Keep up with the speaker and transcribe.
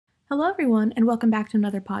Hello, everyone, and welcome back to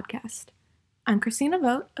another podcast. I'm Christina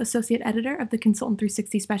Vogt, Associate Editor of the Consultant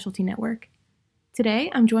 360 Specialty Network. Today,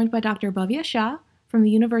 I'm joined by Dr. Bhavya Shah from the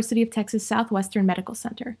University of Texas Southwestern Medical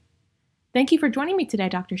Center. Thank you for joining me today,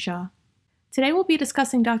 Dr. Shah. Today, we'll be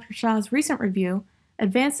discussing Dr. Shah's recent review,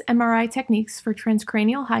 Advanced MRI Techniques for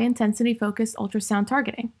Transcranial High-Intensity Focused Ultrasound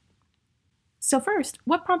Targeting. So first,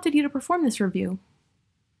 what prompted you to perform this review?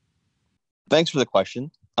 Thanks for the question.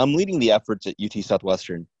 I'm leading the efforts at UT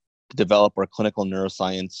Southwestern to develop our clinical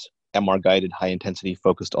neuroscience MR-guided high-intensity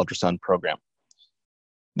focused ultrasound program.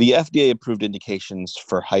 The FDA-approved indications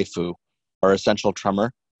for HIFU are essential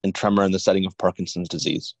tremor and tremor in the setting of Parkinson's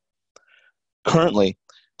disease. Currently,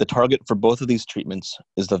 the target for both of these treatments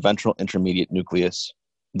is the ventral intermediate nucleus,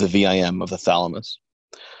 the VIM of the thalamus.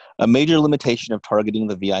 A major limitation of targeting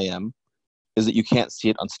the VIM is that you can't see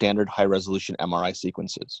it on standard high-resolution MRI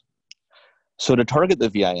sequences. So to target the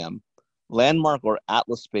VIM, landmark or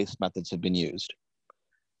atlas-based methods have been used.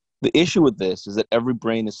 The issue with this is that every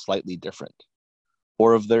brain is slightly different,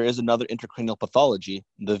 or if there is another intracranial pathology,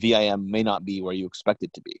 the VIM may not be where you expect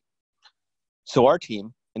it to be. So our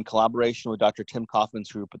team, in collaboration with Dr. Tim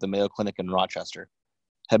Kaufman's group at the Mayo Clinic in Rochester,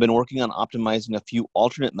 have been working on optimizing a few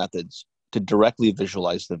alternate methods to directly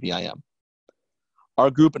visualize the VIM.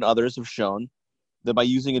 Our group and others have shown that by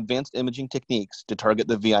using advanced imaging techniques to target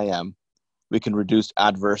the VIM, we can reduce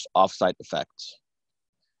adverse off-site effects.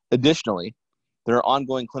 Additionally, there are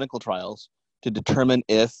ongoing clinical trials to determine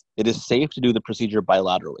if it is safe to do the procedure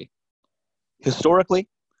bilaterally. Historically,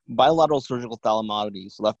 bilateral surgical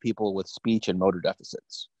thalamotomies left people with speech and motor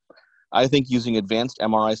deficits. I think using advanced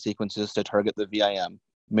MRI sequences to target the VIM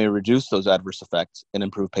may reduce those adverse effects and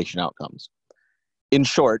improve patient outcomes. In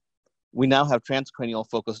short, we now have transcranial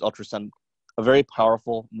focused ultrasound, a very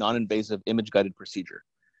powerful, non-invasive image-guided procedure.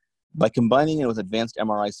 By combining it with advanced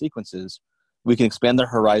MRI sequences, we can expand the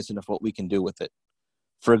horizon of what we can do with it.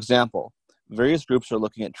 For example, various groups are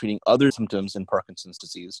looking at treating other symptoms in Parkinson's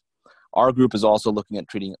disease. Our group is also looking at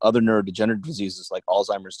treating other neurodegenerative diseases like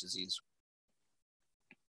Alzheimer's disease.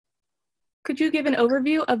 Could you give an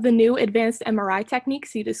overview of the new advanced MRI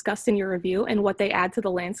techniques you discussed in your review and what they add to the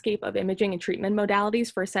landscape of imaging and treatment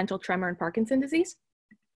modalities for essential tremor and Parkinson's disease?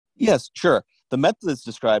 Yes, sure. The methods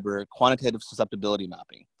described are quantitative susceptibility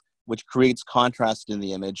mapping, which creates contrast in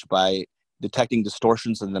the image by detecting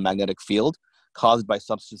distortions in the magnetic field caused by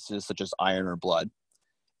substances such as iron or blood,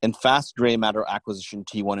 and fast gray matter acquisition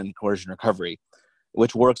T1 and coercion recovery,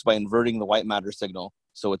 which works by inverting the white matter signal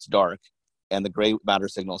so it's dark and the gray matter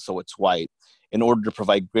signal so it's white in order to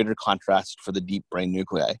provide greater contrast for the deep brain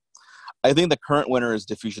nuclei. I think the current winner is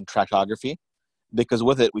diffusion tractography, because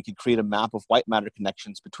with it, we can create a map of white matter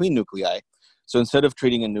connections between nuclei. So instead of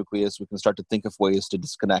treating a nucleus, we can start to think of ways to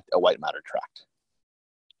disconnect a white matter tract.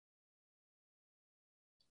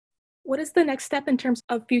 What is the next step in terms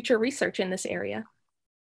of future research in this area?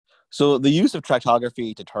 So the use of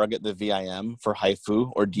tractography to target the VIM for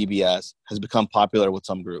HIFU or DBS has become popular with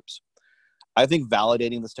some groups. I think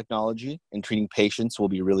validating this technology and treating patients will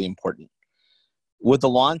be really important. With the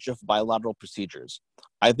launch of bilateral procedures,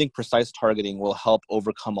 I think precise targeting will help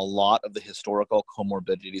overcome a lot of the historical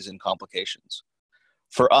comorbidities and complications.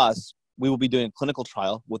 For us, we will be doing a clinical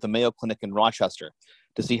trial with the Mayo Clinic in Rochester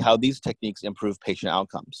to see how these techniques improve patient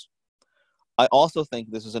outcomes. I also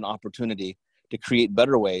think this is an opportunity to create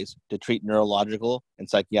better ways to treat neurological and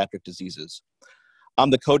psychiatric diseases.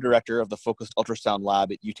 I'm the co-director of the Focused Ultrasound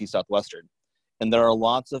Lab at UT Southwestern, and there are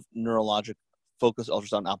lots of neurologic focused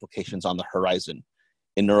ultrasound applications on the horizon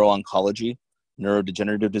in neuro-oncology,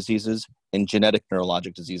 neurodegenerative diseases, and genetic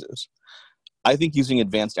neurologic diseases. I think using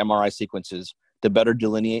advanced MRI sequences to better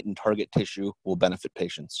delineate and target tissue will benefit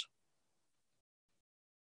patients.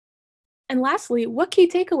 And lastly, what key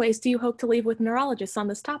takeaways do you hope to leave with neurologists on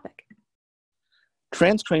this topic?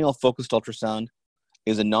 Transcranial focused ultrasound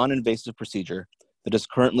is a non-invasive procedure that is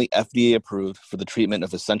currently FDA approved for the treatment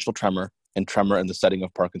of essential tremor and tremor in the setting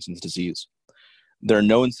of Parkinson's disease. There are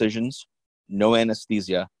no incisions, no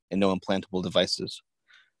anesthesia, and no implantable devices.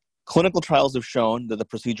 Clinical trials have shown that the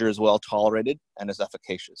procedure is well tolerated and is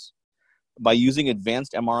efficacious. By using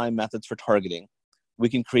advanced MRI methods for targeting, we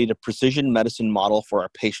can create a precision medicine model for our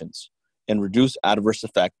patients and reduce adverse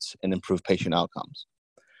effects and improve patient outcomes.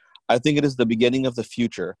 I think it is the beginning of the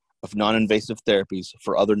future of non-invasive therapies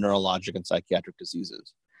for other neurologic and psychiatric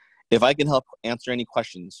diseases. If I can help answer any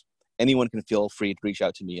questions, anyone can feel free to reach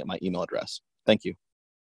out to me at my email address. Thank you.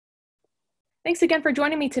 Thanks again for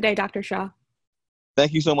joining me today, Dr. Shah.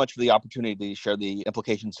 Thank you so much for the opportunity to share the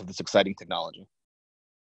implications of this exciting technology.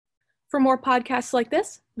 For more podcasts like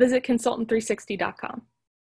this, visit consultant360.com.